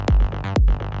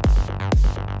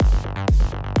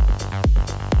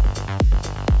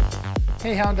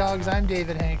Hey, Hound Dogs, I'm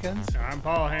David Hankins. I'm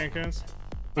Paul Hankins.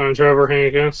 I'm Trevor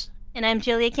Hankins. And I'm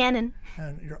Julia Canon.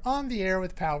 And you're on the air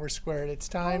with Power Squared. It's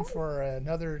time for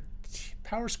another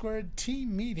Power Squared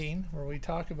team meeting where we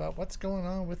talk about what's going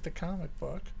on with the comic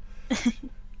book.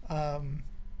 I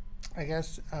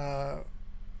guess we're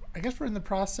in the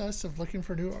process of looking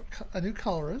for a new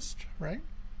colorist, right?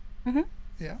 Mm-hmm.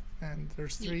 Yeah, and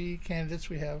there's 3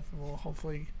 candidates we have. We'll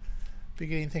hopefully be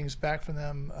getting things back from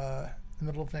them the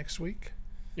middle of next week.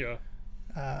 Yeah.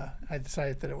 I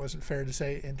decided that it wasn't fair to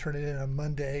say and turn it in on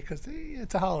Monday because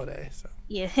it's a holiday. So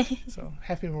yeah. So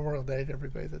happy Memorial Day to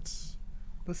everybody that's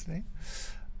listening.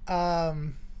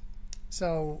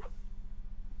 So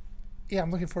yeah,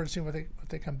 I'm looking forward to seeing what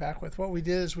they come back with. What we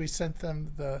did is we sent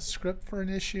them the script for an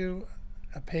issue,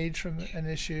 a page from an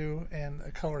issue, and a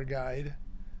color guide,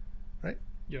 right?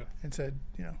 Yeah. And said,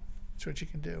 see what you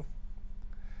can do.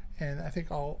 And I think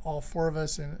all 4 of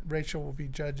us and Rachel will be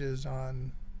judges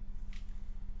on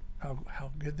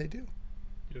how good they do.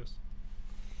 Yes.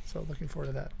 So looking forward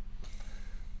to that.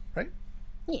 Right?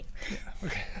 Yeah.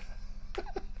 Okay.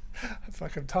 It's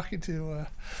like I'm talking to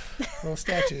little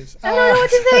statues. I don't know what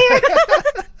to say here.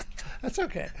 That's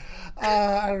okay.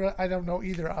 I don't know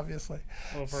either, obviously.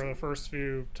 Well, for the first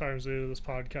few times we did this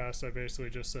podcast, I basically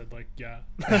just said, yeah.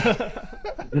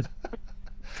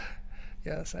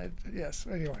 Yes.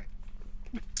 Anyway.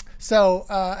 So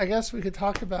I guess we could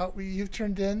talk about, you've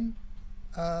turned in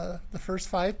the first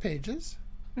 5 pages.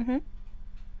 Mm-hmm.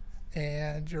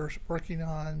 And you're working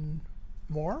on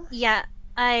more? Yeah.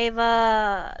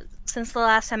 I've, since the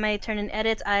last time I turned in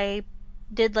edits, I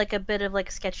did a bit of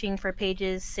sketching for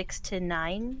pages 6 to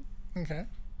 9. Okay.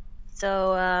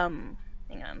 So,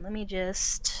 hang on, let me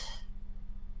just...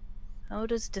 How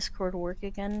does Discord work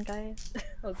again, guys?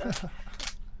 Oh, God.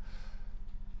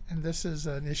 And this is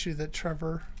an issue that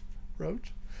Trevor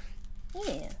wrote.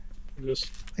 Yeah. Yes.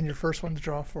 And your first one to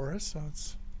draw for us, so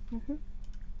it's... Mm-hmm.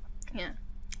 Yeah.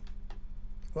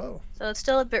 Whoa. So it's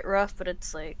still a bit rough, but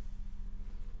it's This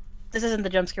isn't the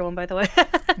jump scare one, by the way.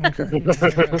 Okay.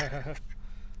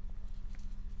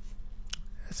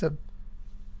 It's a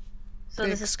So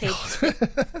big this is page... skeleton.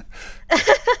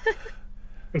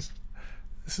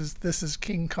 This is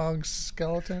King Kong's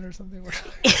skeleton or something.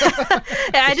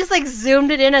 Yeah, I just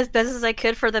zoomed it in as best as I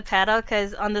could for the panel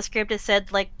because on the script it said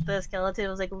the skeleton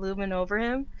was looming over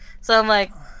him. So I'm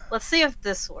let's see if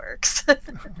this works. All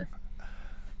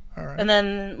right. And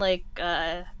then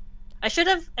I should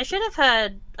have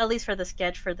had, at least for the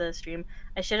sketch for the stream,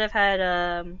 I should have had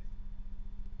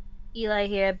Eli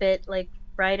here a bit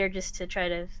brighter just to try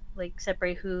to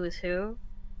separate who is who.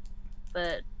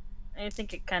 But I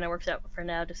think it kind of works out for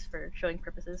now, just for showing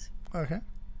purposes. Okay.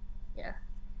 Yeah.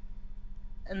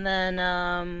 And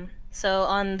then, so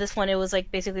on this one, it was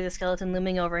basically the skeleton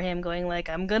looming over him, going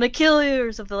 "I'm gonna kill you"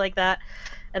 or something like that.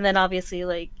 And then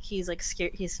obviously, he's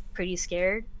scared. He's pretty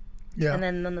scared. Yeah. And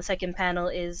then on the second panel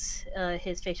is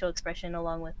his facial expression,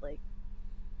 along with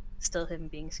still him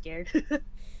being scared.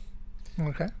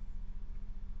 Okay.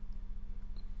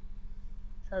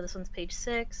 So this one's page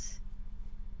 6.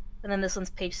 And then this one's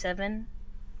page 7.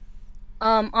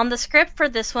 On the script for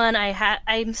this one,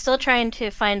 I'm still trying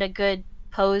to find a good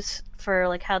pose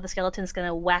for how the skeleton's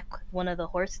gonna whack one of the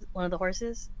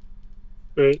horses.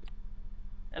 Right.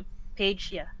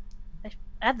 Page, yeah. I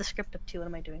have the script up too. What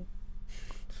am I doing?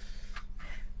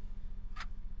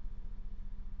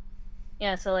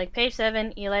 Yeah, so page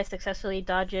 7, Eli successfully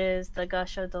dodges the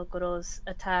Gasho Dokuro's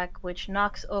attack, which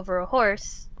knocks over a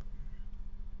horse.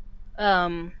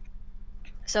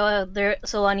 So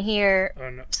on here,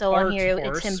 it's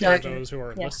him dodging. Those who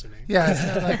are listening. Yeah, it's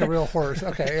not like a real horse.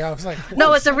 Okay, yeah, I was like, horse.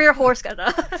 No, it's a real horse. It's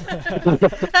I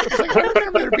don't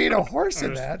remember there being a horse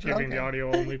in that. Giving Okay. the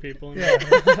audio only people. Yeah.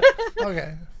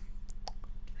 Okay.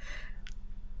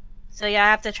 So yeah, I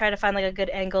have to try to find a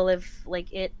good angle of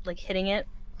it hitting it,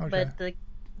 Okay. but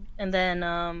and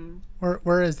then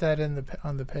Where is that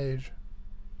on the page?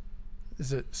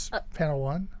 Is it panel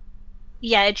 1?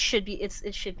 yeah, it should be.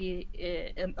 It should be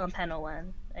on panel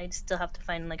 1. I still have to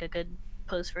find a good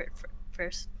pose for it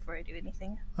first before I do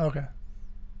anything. Okay.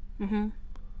 And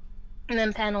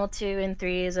then panel 2 and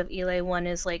 3 is of Eli. 1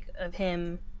 is of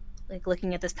him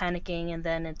looking at this panicking, and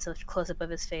then it's a close up of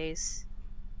his face,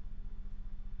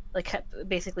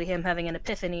 basically him having an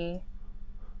epiphany.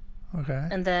 Okay.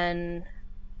 And then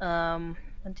 1,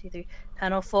 2, 3.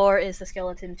 Panel 4 is the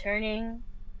skeleton turning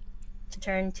to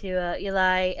turn to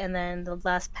Eli, and then the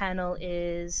last panel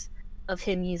is of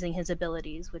him using his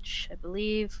abilities, which I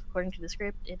believe, according to the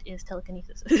script, it is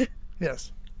telekinesis.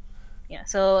 Yes. Yeah,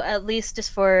 so at least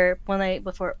just for one night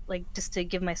before, just to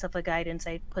give myself a guidance,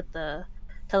 I put the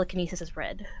telekinesis as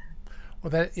red.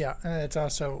 Well, that and it's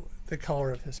also the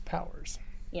color of his powers.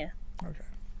 Yeah. Okay.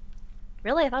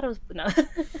 Really, I thought it was no.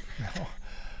 No,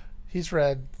 he's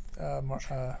red.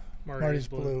 Marty's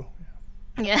blue.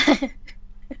 Yeah.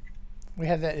 We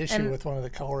had that issue with one of the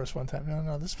colorists one time.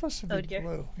 No, this is supposed to be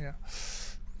blue. Yeah.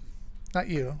 Not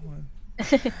you.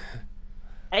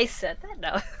 I said that,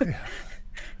 no. Yeah.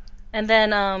 And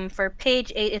then for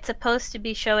page 8, it's supposed to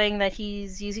be showing that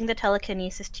he's using the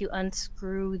telekinesis to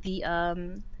unscrew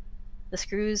the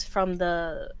screws from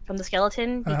the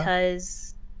skeleton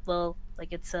because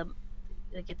it's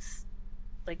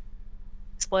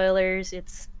spoilers,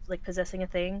 it's like possessing a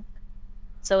thing.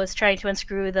 So it's trying to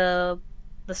unscrew the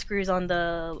screws on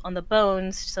the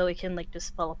bones so it can like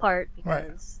just fall apart because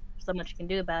there's so much you can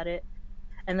do about it.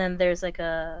 And then there's like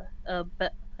a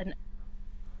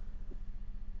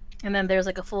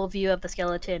full view of the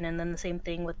skeleton, and then the same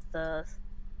thing with the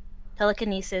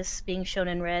telekinesis being shown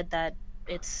in red that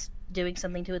it's doing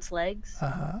something to its legs.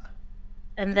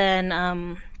 And then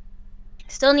I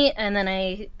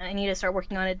need to start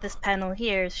working on it. This panel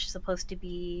here is supposed to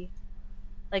be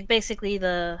like basically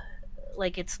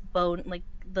its bone, like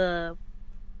the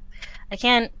I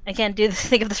can't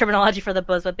think of the terminology for the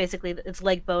bones, but basically its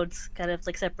leg bones kind of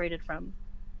like separated from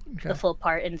the full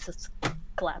part and it's just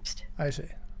collapsed. I see.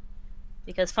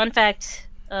 Because fun fact,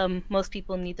 most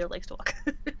people need their legs to walk.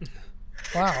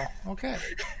 Wow. Okay.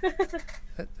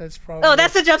 That's probably. Oh,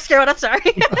 that's a jump scare one. I'm sorry.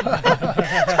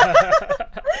 I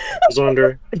was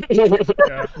wondering.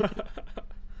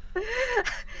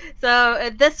 So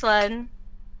this one,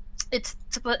 it's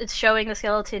showing the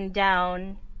skeleton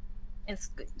down.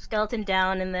 It's skeleton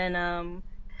down, and then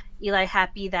Eli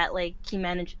happy that like he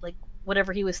managed like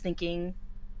whatever he was thinking,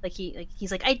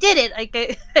 he's like I did it,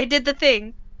 I did the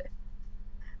thing.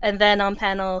 And then on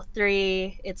panel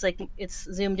 3, it's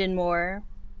zoomed in more,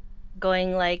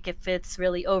 going like if it's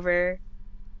really over.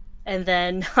 And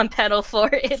then on panel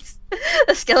 4, it's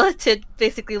a skeleton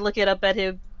basically looking up at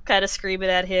him, kind of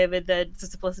screaming at him, and then it's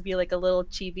supposed to be like a little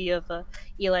chibi of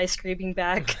Eli screaming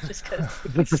back just because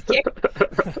he's scared.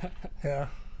 Yeah.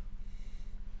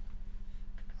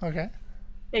 Okay.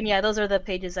 And yeah, those are the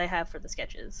pages I have for the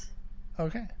sketches.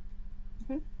 Okay.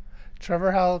 Mm-hmm.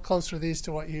 Trevor, how close are these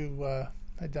to what you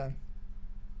had done?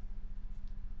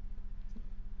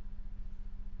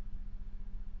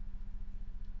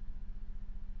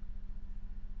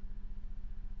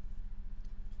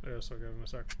 Yes, I'll give him a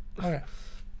sec. Okay.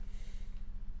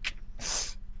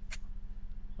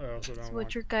 I also don't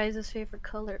What's your guys' favorite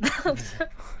color? I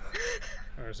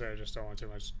just don't want too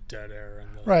much dead air in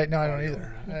the. Right. No, I don't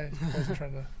either. I wasn't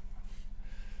trying to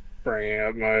bring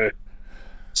up my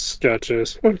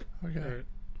sketches. Okay. Right.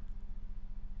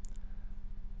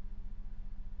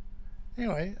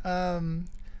 Anyway,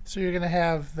 so you're gonna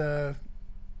have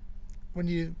when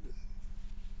you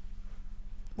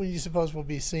suppose we'll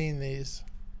be seeing these?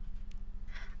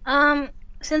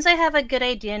 Since I have a good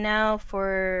idea now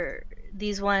for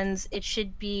these ones, it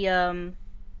should be and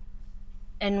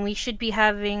we should be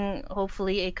having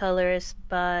hopefully a colorist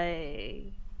by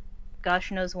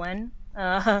gosh knows when.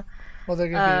 Well, they're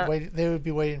gonna be waiting. They would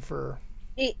be waiting for.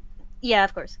 Yeah,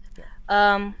 of course.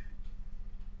 Yeah.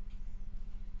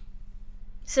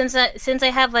 Since I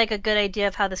have like a good idea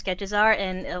of how the sketches are,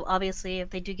 and obviously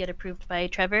if they do get approved by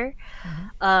Trevor,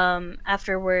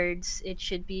 afterwards it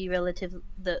should be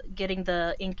getting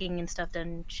the inking and stuff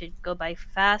done should go by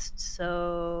fast.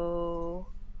 So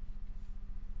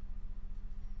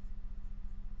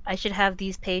I should have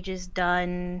these pages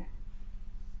done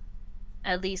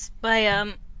at least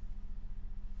by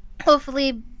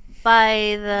hopefully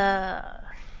by the.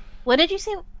 What did you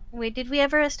say? Wait, did we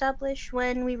ever establish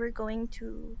when we were going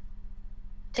to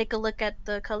take a look at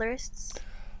the colorists?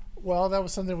 Well, that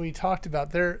was something we talked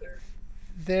about.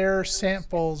 Their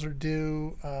samples are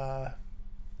due on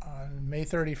May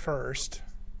 31st,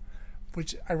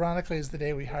 which ironically is the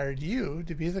day we hired you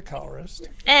to be the colorist.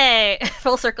 Hey,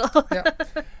 full circle. Yeah.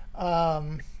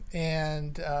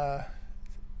 And there'll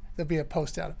be a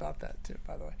post out about that too,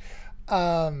 by the way.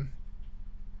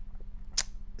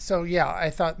 So yeah, I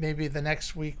thought maybe the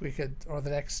next week or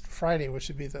the next Friday, which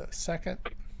would be the 2nd,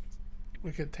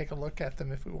 we could take a look at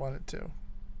them if we wanted to.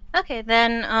 Okay,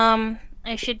 then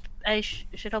I should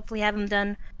hopefully have them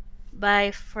done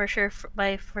by for sure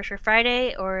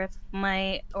Friday, or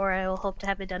I will hope to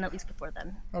have it done at least before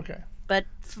then. Okay. But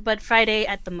Friday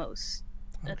at the most.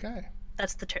 Okay.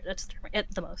 That's the term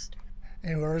at the most.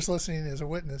 And whoever's listening is a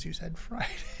witness. You said Friday.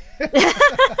 I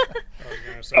was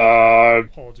gonna say,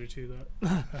 hold you to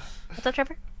that. What's up,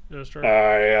 Trevor? Yes, Trevor.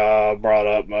 I brought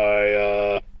up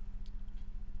my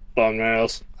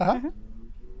thumbnails. Uh-huh.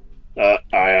 I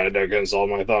had to consult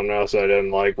my thumbnail, so I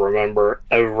didn't like remember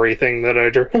everything that I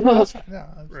drew. That's fine. No,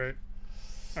 Right.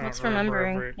 What's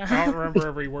remembering? I don't remember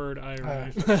every word I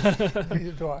write.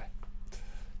 neither do I.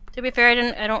 To be fair, I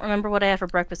don't remember what I had for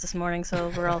breakfast this morning,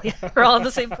 so we're all we're all on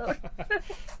the same boat.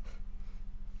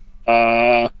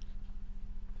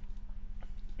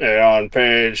 Yeah, on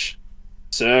page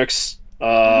 6,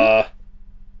 trying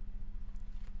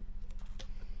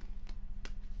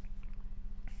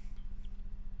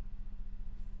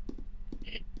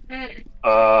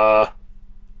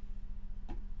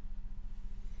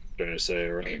to say it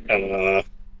right.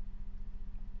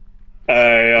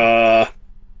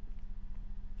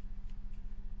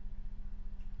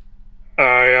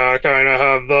 I kind of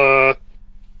have the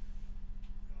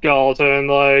skeleton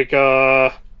like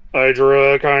I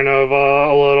drew it kind of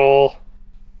a little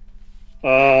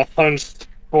hunched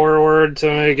forward to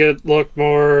make it look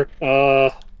more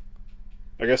I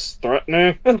guess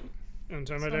threatening.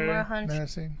 Intimidating.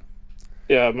 Menacing.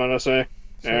 Yeah, menacing.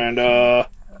 And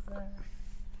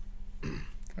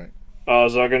Right.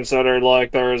 also considered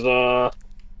like there's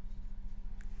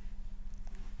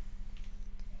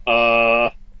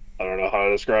I don't know how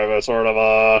to describe it, sort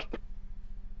of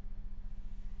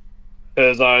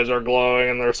his eyes are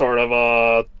glowing and there's sort of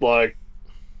a like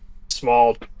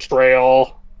small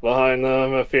trail behind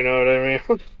them, if you know what I mean.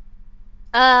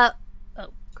 Oh,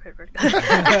 great word.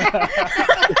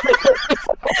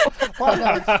 Well,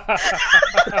 no.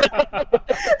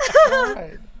 All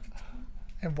right.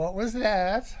 And what was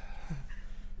that?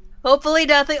 Hopefully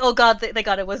nothing. Oh God, they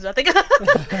got it. Was nothing.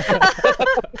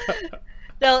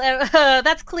 No,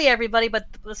 that's clear, everybody. But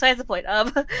besides the point.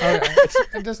 Okay.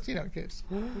 And just in case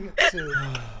we get sued,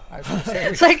 I should say.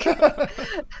 It's like,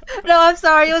 no, I'm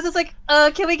sorry. It was just like,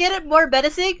 can we get it more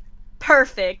menacing?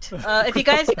 Perfect. If you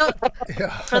guys don't,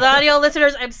 Yeah. for the audio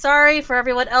listeners, I'm sorry. For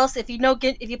everyone else, if you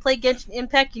play Genshin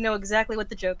Impact, you know exactly what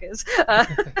the joke is.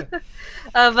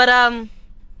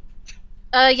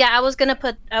 Yeah, I was going to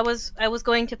put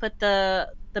the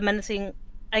menacing.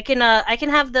 I can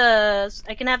have the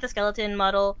skeleton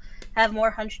model have more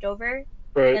hunched over,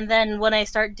 Right. and then when I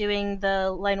start doing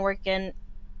the line work and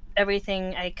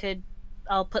everything,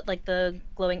 I'll put like the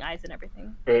glowing eyes and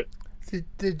everything. Right.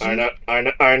 Did you?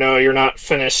 I know you're not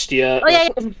finished yet. Oh yeah.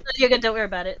 You're good. Don't worry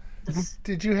about it.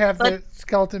 Did you have the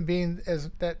skeleton being as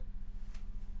that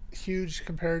huge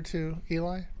compared to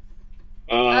Eli?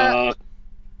 It's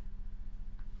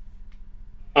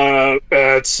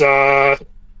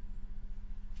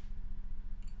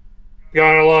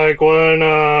kind of like when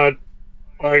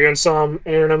like in some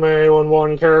anime when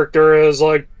one character is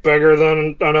like bigger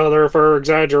than another for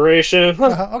exaggeration.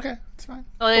 Okay, it's fine.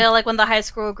 Oh yeah, like when the high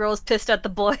school girl's pissed at the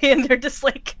boy and they're just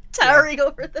like towering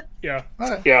over them. Yeah.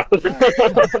 Okay. Yeah.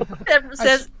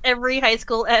 Says every high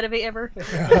school anime ever.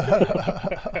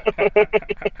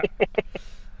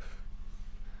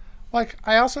 Like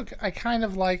I kind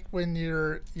of like when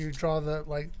you draw the,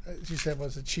 like as you said,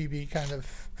 was a chibi kind of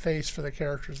face for the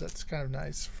characters. That's kind of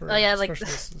nice for. Oh yeah, like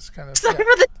especially this kind of. sorry Yeah.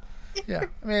 for the. Yeah,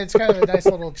 I mean it's kind of a nice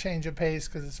little change of pace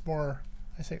because it's more,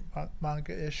 I think,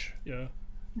 manga-ish. Yeah.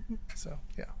 So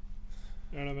yeah.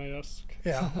 Anime-esque.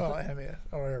 Yeah. Well, anime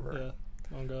or whatever. Yeah.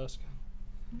 Manga-esque.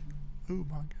 Ooh,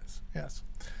 mangas. Yes.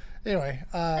 Anyway.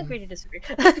 Agree to disagree.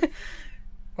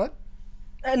 What?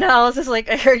 No, I was just like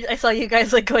I saw you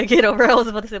guys like going it over. I was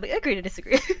about to say like agree to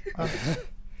disagree.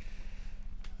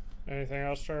 Anything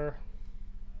else, Trevor?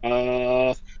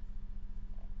 Not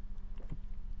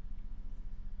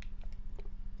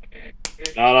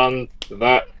on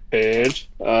that page.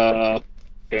 Can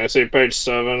I see page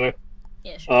 7?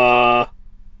 Yeah, sure.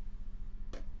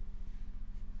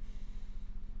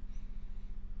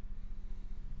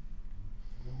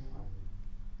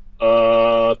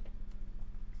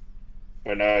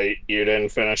 I know you didn't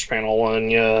finish panel 1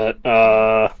 yet.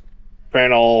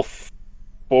 Panel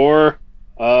 4.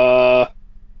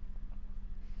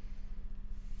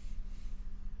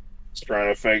 Just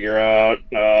trying to figure out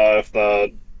if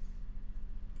the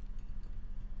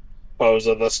pose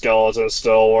of the skeleton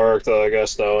still worked. I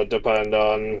guess that would depend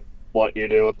on what you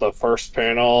do with the first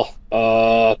panel.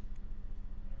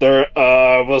 There,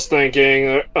 was thinking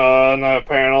in that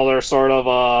panel there's sort of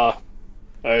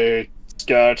a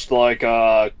sketched like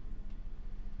a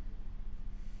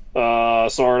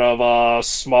sort of a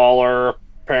smaller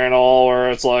panel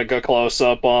where it's like a close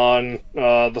up on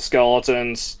the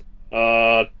skeleton's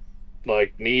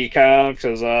like kneecap,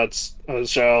 because that's a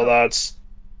show that's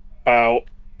how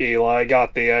Eli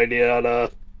got the idea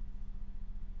to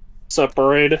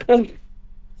separate it.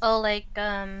 Oh, like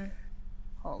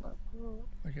hold up.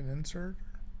 Like an insert?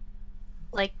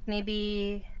 Like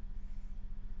maybe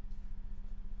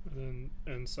And then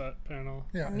inset panel.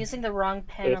 Yeah. I'm using the wrong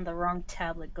pen on the wrong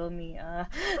tablet. Go me. No,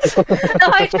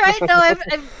 I tried. No,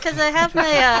 because I have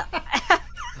my.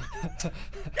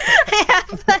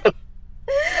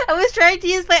 I was trying to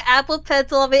use my Apple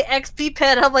Pencil on my XP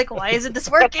pen. I'm like, why isn't this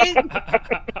working?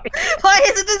 Why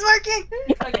isn't this working?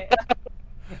 Okay.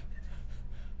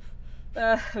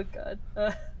 Oh god.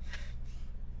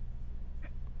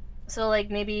 So like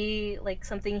maybe like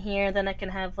something here, then I can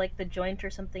have like the joint or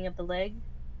something of the leg.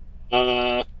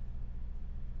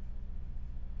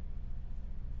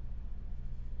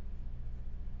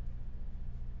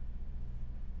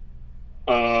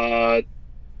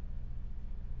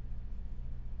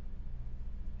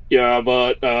 Yeah,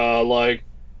 but like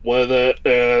with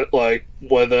it, like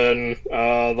within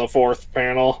the fourth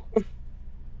panel.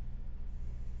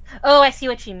 Oh, I see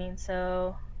what you mean.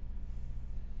 So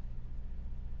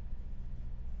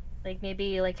like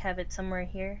maybe like have it somewhere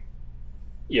here.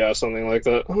 Yeah, something like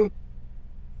that.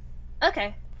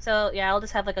 Okay. So yeah, I'll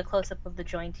just have like a close up of the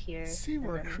joint here. See,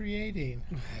 we're creating.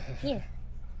 Yeah.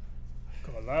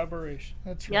 Collaboration.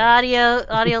 That's The right.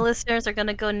 audio listeners are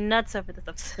gonna go nuts over this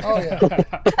episode. Oh yeah.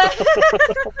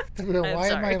 Why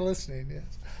am I sorry. listening?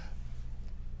 Yes.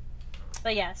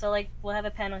 But yeah, so like we'll have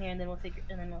a panel here, and then we'll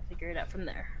figure it out from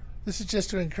there. This is just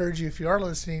to encourage you, if you are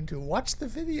listening, to watch the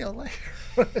video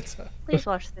later. Please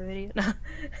watch the video. No.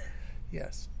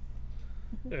 Yes.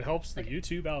 It helps the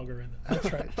YouTube algorithm.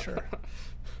 That's right. Sure.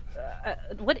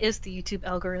 What is the YouTube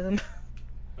algorithm?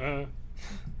 It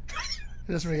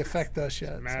doesn't really affect us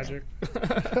yet. Magic.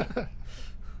 So.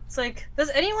 It's like,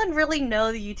 does anyone really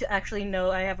know the YouTube? Actually,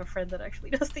 no. I have a friend that actually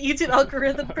knows the YouTube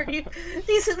algorithm pretty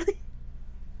decently.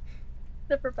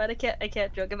 Never mind. I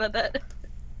can't joke about that.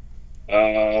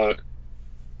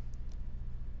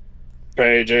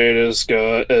 Page 8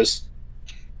 is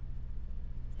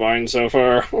fine so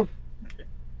far.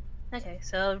 Okay,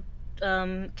 so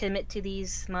commit to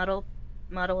these model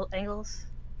angles.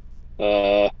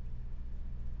 Yeah,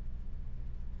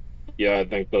 I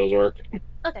think those work.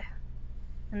 Okay,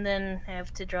 and then I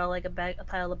have to draw like a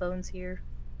pile of bones here,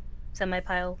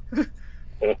 semi-pile. And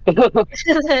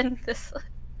then this.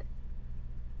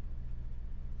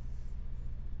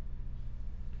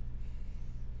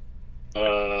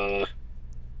 I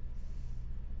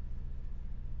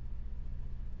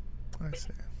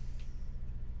see.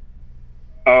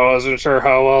 I wasn't sure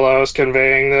how well I was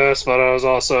conveying this, but I was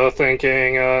also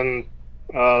thinking on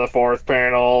the fourth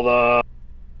panel, the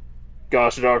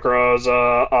Gashadokura's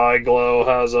eye glow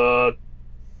has a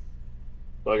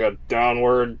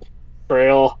downward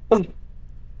trail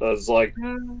that's like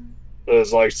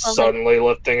suddenly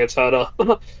lifting its head up.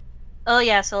 Oh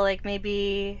yeah, so like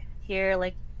maybe here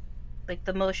like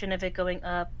the motion of it going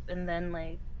up and then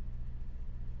like.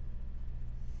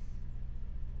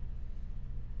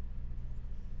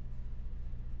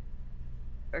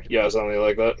 Yeah, something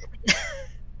like that.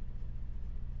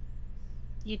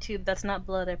 YouTube, that's not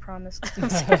blood, I promise.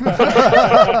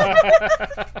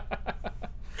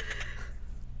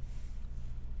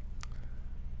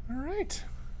 All right.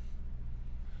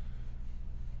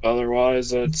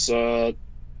 Otherwise, it's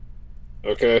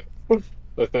okay,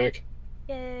 I think.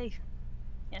 Yay.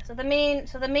 Yeah, so the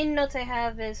main notes I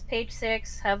have is page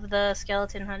 6, have the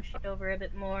skeleton hunched over a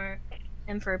bit more.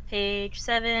 And for page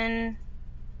 7,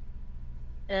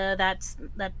 that's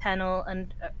that panel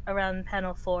and around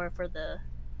panel 4 for the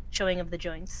showing of the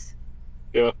joints.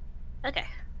 Yeah. Okay.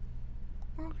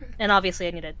 Okay. And obviously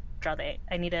I need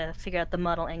to figure out the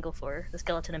model angle for the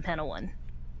skeleton in panel 1.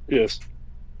 Yes.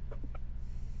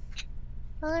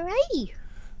 Alrighty.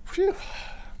 Phew.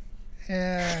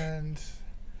 And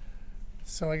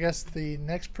so I guess the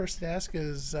next person to ask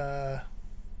is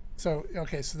so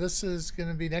this is going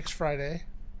to be next Friday.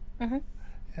 Mm-hmm.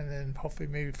 And then hopefully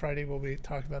maybe Friday we'll be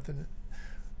talking about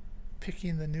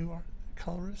picking the new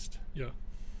colorist. Yeah.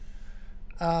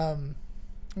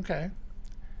 Okay.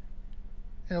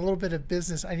 And a little bit of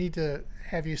business. I need to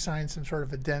have you sign some sort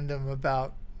of addendum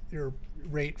about your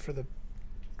rate for the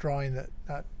drawing that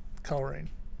not coloring.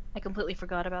 I completely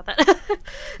forgot about that.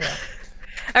 Yeah.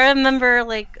 I remember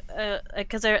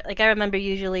because I remember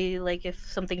usually like if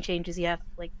something changes you have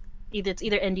like either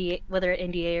NDA, whether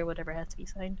NDA or whatever has to be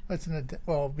signed. It's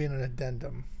being an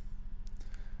addendum.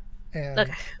 And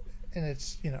Okay. And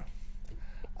it's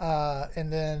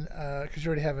and then because you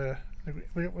already have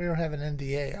we don't have an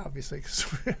NDA obviously because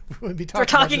we wouldn't be We're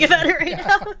talking about it right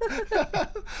now.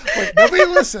 Wait, nobody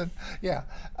listen. Yeah.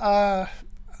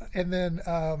 And then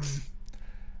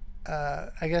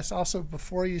I guess also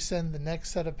before you send the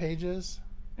next set of pages,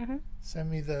 Mm-hmm.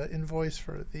 send me the invoice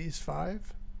for these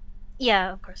 5.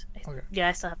 Yeah, of course. Okay. Yeah,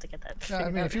 I still have to get that. No, I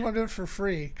figured mean, out. if you want to do it for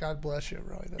free, God bless you.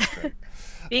 Really, that's great.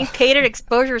 Being catered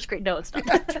exposure is great. No, it's not.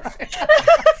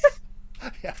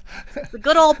 Yeah, The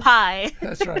good old pie.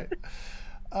 that's right.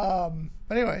 But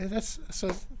anyway, it's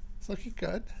looking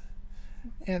good.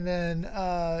 And then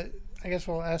I guess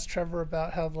we'll ask Trevor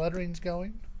about how the lettering's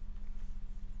going.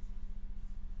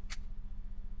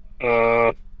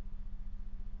 Uh,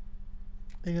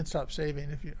 You can stop saving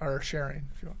if you or sharing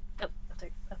if you want. Oh,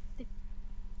 sorry.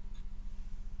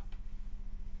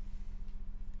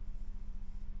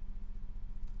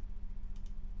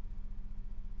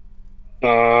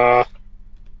 Oh.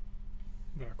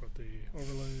 Back with the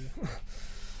overlay.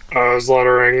 I was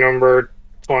lettering number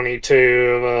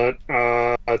 22,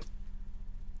 but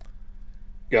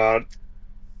got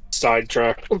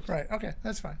sidetracked. Right. Okay,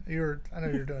 that's fine. I know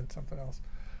you're doing something else.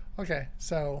 Okay,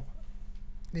 so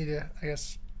need to, I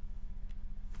guess.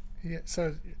 Yeah.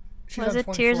 So she's Was on it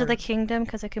Tears of 24. the Kingdom?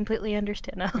 Because I completely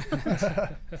understand now.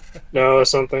 No,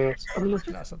 it's something else.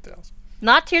 No, something else.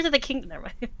 Not Tears of the Kingdom.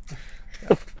 Never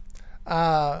mind.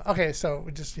 Okay, so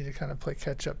we just need to kind of play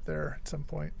catch up there at some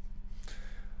point.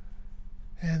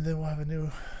 And then we'll have a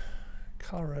new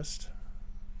colorist.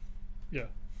 Yeah,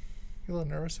 You a little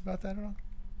nervous about that at all?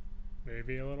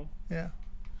 maybe a little. Yeah.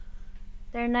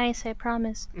 They're nice, I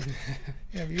promise.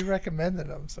 Yeah, but you recommended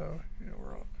them, so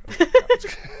we're all.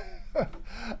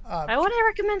 Why would I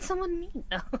recommend someone mean?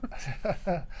 No.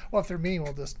 Well, if they're mean,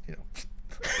 we'll just,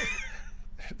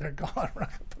 they're gone. We're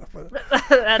not gonna put up with it.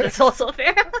 That is also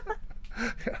fair.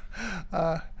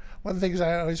 One of the things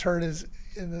I always heard is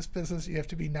in this business you have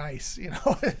to be nice, Yeah.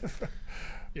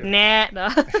 Nah, no.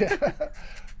 Yeah.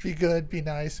 Be good, be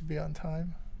nice, and be on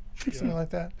time, something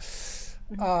like that.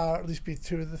 Or at least be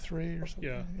 2 of the 3 or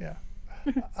something. Yeah.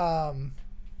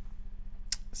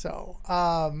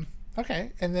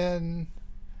 Okay, and then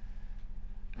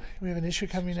we have an issue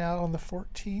coming out on the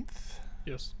 14th.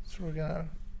 Yes. So we're gonna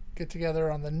get together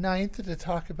on the 9th to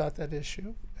talk about that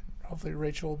issue. Hopefully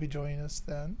Rachel will be joining us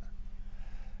then.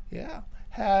 Yeah.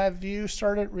 Have you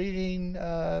started reading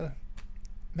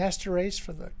Master Race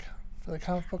for the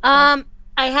comic book?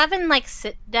 I haven't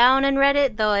sit down and read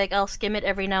it though. I'll skim it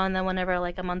every now and then whenever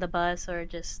I'm on the bus or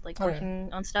just working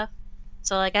on stuff.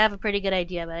 So I have a pretty good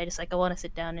idea, but I just I want to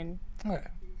sit down and Okay.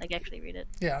 actually read it.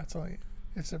 Yeah,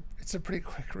 it's a pretty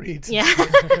quick read. Yeah.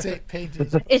 It's 8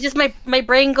 pages. It's just my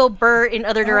brain go burr in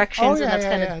other directions, yeah, and that's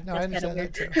kind of No, I that's kind understand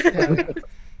of that weird. too. Yeah.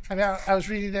 I mean, I was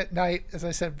reading at night, as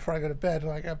I said before I go to bed,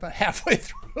 about halfway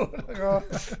through.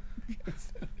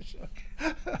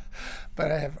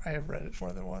 But I have read it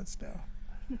more than once now.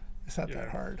 It's not that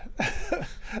hard. Yeah,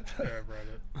 I've read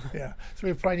it. Yeah, so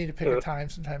we probably need to pick a time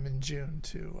sometime in June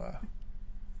to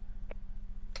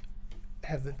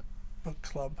have the book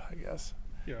club, I guess.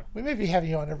 Yeah. We may be having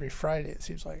you on every Friday, it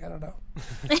seems like. I don't know.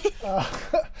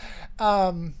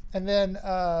 And then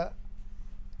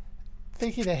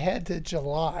thinking ahead to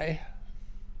July,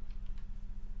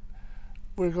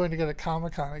 we're going to go to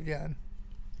Comic-Con again.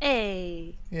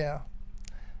 Hey. Yeah.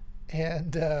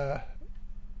 And I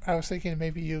was thinking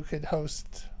maybe you could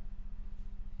host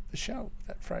the show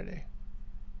that Friday.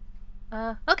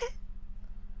 Okay.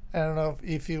 I don't know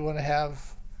if you want to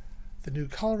have the new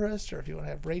colorist, or if you want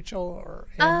to have Rachel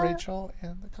Rachel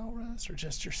and the colorist, or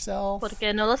just yourself.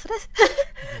 Porque no lo sabes.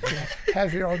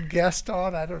 Have your own guest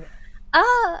on. I don't know.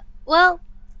 Well,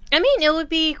 I mean, it would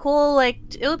be cool.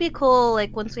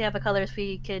 Once we have a colorist,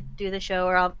 we could do the show,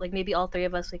 or maybe all 3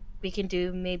 of us. We can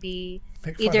do maybe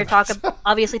Make fun either of talk us.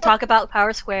 obviously talk about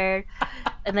Power Squared,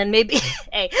 and then maybe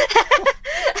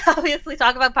obviously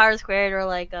talk about Power Squared,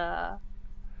 or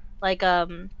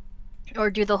or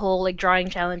do the whole drawing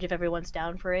challenge if everyone's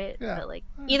down for it. Yeah. But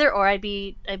either or, I'd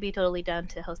be totally down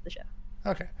to host the show.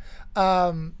 Okay.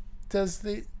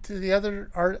 Do the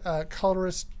other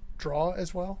colorists draw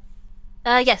as well?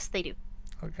 Yes, they do.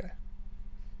 Okay.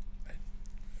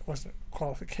 It wasn't a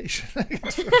qualification, I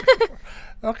guess.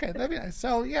 Okay, that'd be nice.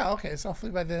 So yeah, okay. So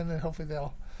hopefully by then, and hopefully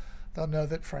they'll know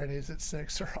that Fridays at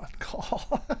 6 are on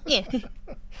call. Yeah.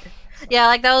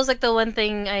 Yeah, that was the one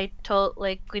thing I told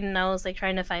when I was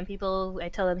trying to find people. I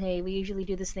tell them, hey, we usually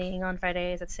do this thing on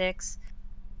Fridays at 6.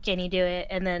 Can you do it?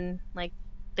 And then I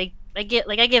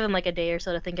give them a day or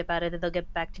so to think about it, and they'll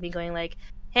get back to me going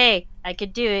hey, I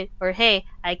could do it, or hey,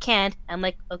 I can't. I'm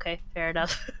okay, fair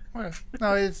enough. Okay.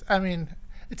 No, it's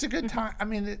a good time. I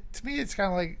mean, to me, it's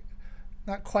kind of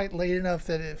not quite late enough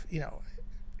that if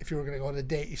you were going to go on a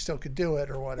date, you still could do it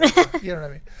or whatever. You know what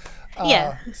I mean?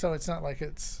 Yeah. So it's not like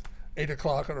it's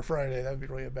 8:00 on a Friday. That would be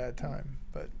really a bad time.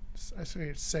 But I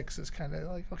figured 6 is kind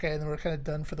of okay, and then we're kind of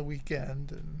done for the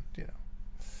weekend, and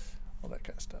all that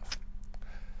kind of stuff.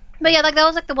 But yeah, like that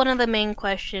was like one of the main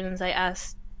questions I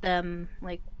asked them,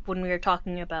 like when we were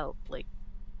talking about like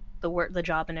the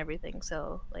job and everything.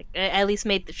 So like I at least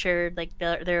made sure like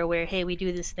they're aware. Hey, we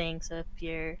do this thing. So if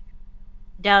you're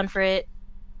down for it,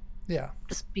 Yeah.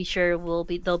 just be sure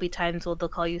there'll be times where they'll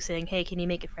call you saying, hey, can you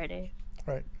make it Friday?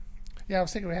 Right. Yeah, I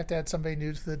was thinking we have to add somebody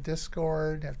new to the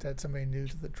Discord. Have to add somebody new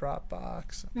to the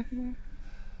Dropbox. Mm-hmm.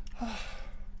 I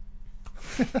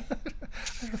don't know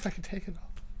if I can take it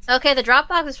all. Okay, the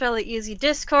Dropbox is fairly easy.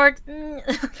 Discord. Well,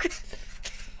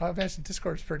 I imagine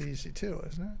Discord's pretty easy too,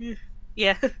 isn't it?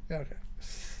 Yeah. Yeah,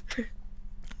 okay.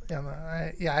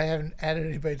 Yeah, I haven't added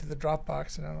anybody to the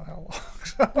Dropbox in I don't know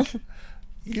how long. So,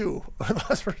 you,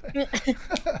 last person.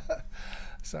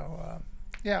 So,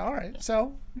 yeah, all right.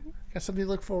 So, got something to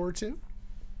look forward to.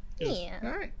 Yeah. All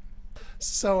right.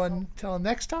 So until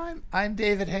next time, I'm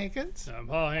David Hankins. I'm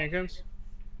Paul Hankins.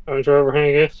 I'm Trevor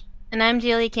Hankins. And I'm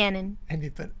Julia Canon. And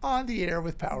you've been on the air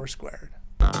with Power Squared.